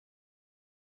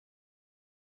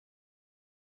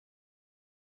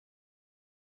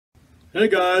Hey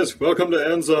guys, welcome to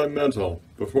ENZYMENTAL.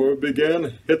 Before we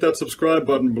begin, hit that subscribe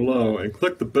button below and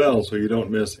click the bell so you don't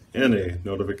miss any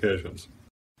notifications.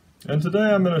 And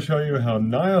today I'm going to show you how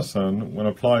niacin, when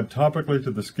applied topically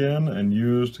to the skin and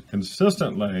used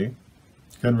consistently,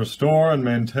 can restore and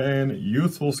maintain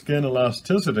youthful skin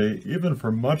elasticity even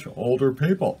for much older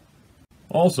people.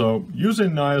 Also,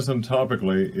 using niacin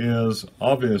topically is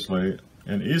obviously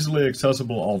an easily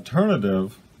accessible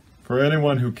alternative for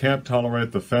anyone who can't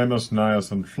tolerate the famous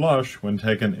niacin flush when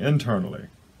taken internally.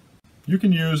 You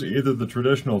can use either the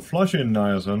traditional flushing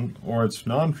niacin or its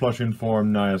non-flushing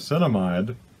form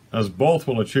niacinamide, as both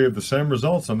will achieve the same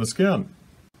results on the skin.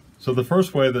 So the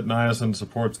first way that niacin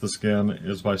supports the skin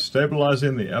is by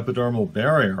stabilizing the epidermal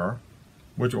barrier,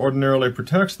 which ordinarily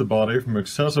protects the body from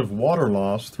excessive water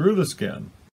loss through the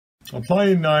skin.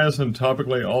 Applying niacin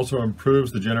topically also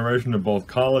improves the generation of both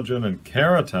collagen and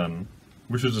keratin,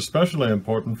 which is especially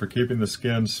important for keeping the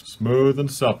skin smooth and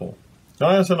supple.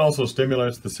 Niacin also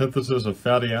stimulates the synthesis of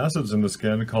fatty acids in the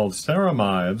skin called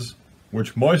ceramides,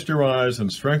 which moisturize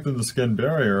and strengthen the skin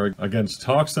barrier against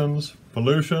toxins,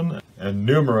 pollution, and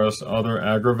numerous other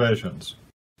aggravations.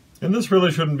 And this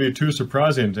really shouldn't be too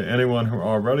surprising to anyone who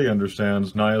already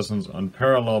understands niacin's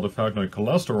unparalleled effect on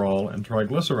cholesterol and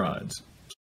triglycerides.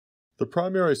 The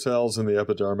primary cells in the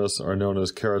epidermis are known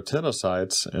as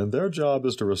keratinocytes, and their job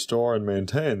is to restore and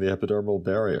maintain the epidermal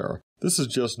barrier. This is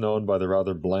just known by the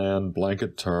rather bland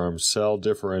blanket term cell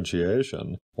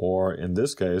differentiation, or in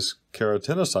this case,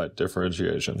 keratinocyte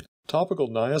differentiation. Topical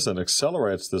niacin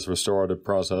accelerates this restorative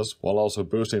process while also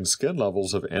boosting skin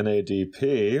levels of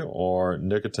NADP, or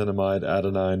nicotinamide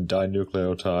adenine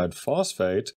dinucleotide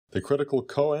phosphate, the critical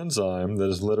coenzyme that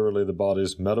is literally the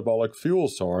body's metabolic fuel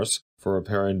source for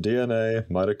repairing DNA,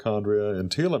 mitochondria, and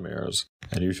telomeres.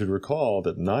 And you should recall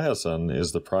that niacin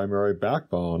is the primary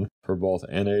backbone for both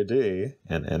NAD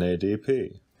and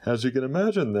NADP. As you can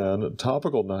imagine then,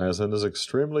 topical niacin is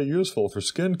extremely useful for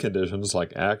skin conditions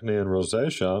like acne and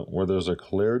rosacea, where there's a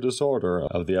clear disorder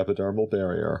of the epidermal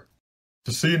barrier.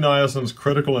 To see niacin's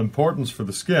critical importance for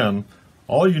the skin,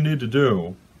 all you need to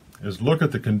do is look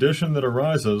at the condition that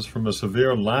arises from a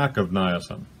severe lack of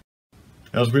niacin.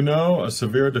 As we know, a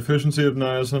severe deficiency of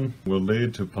niacin will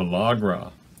lead to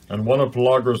pellagra, and one of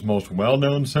pellagra's most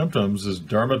well-known symptoms is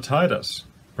dermatitis,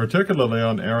 particularly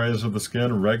on areas of the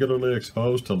skin regularly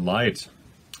exposed to light.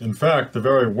 In fact, the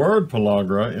very word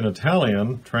pellagra in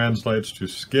Italian translates to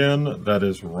skin that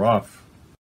is rough.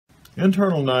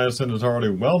 Internal niacin is already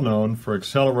well known for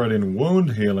accelerating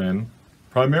wound healing,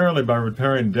 primarily by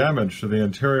repairing damage to the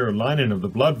interior lining of the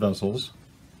blood vessels,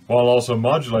 while also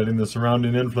modulating the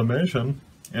surrounding inflammation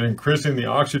and increasing the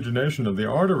oxygenation of the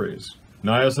arteries.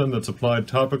 Niacin that's applied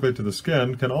topically to the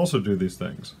skin can also do these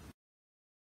things.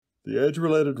 The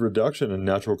age-related reduction in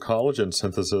natural collagen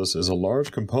synthesis is a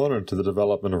large component to the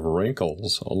development of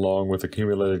wrinkles, along with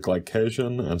accumulated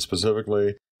glycation and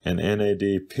specifically an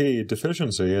NADP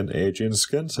deficiency in aging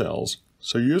skin cells.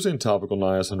 So using topical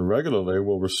niacin regularly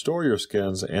will restore your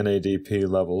skin's NADP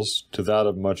levels to that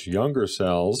of much younger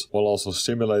cells, while also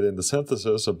stimulating the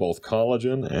synthesis of both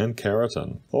collagen and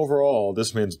keratin. Overall,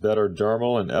 this means better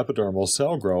dermal and epidermal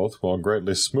cell growth while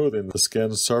greatly smoothing the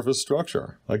skin's surface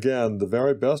structure. Again, the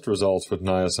very best results with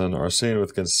niacin are seen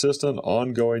with consistent,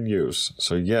 ongoing use.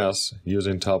 So yes,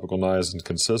 using topical niacin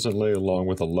consistently along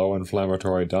with a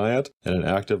low-inflammatory diet and an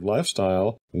active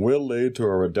lifestyle will lead to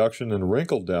a reduction in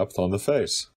wrinkle depth on the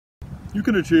face. You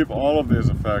can achieve all of these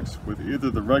effects with either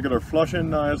the regular flushing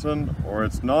niacin or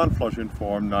its non-flushing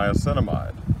form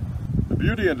niacinamide. The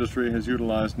beauty industry has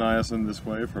utilized niacin this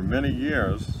way for many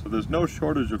years, so there's no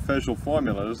shortage of facial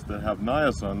formulas that have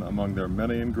niacin among their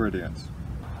many ingredients.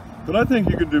 But I think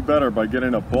you could do better by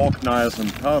getting a bulk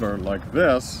niacin powder like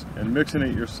this and mixing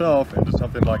it yourself into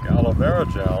something like aloe vera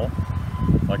gel,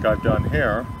 like I've done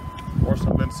here, or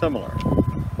something similar.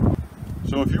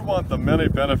 So if you want the many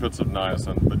benefits of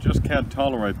niacin, but just can't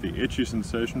tolerate the itchy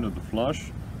sensation of the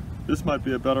flush, this might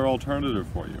be a better alternative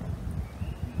for you.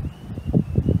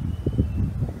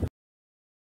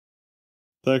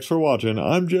 Thanks for watching.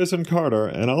 I'm Jason Carter,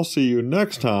 and I'll see you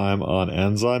next time on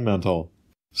ENZYMENTAL.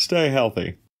 Stay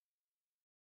healthy.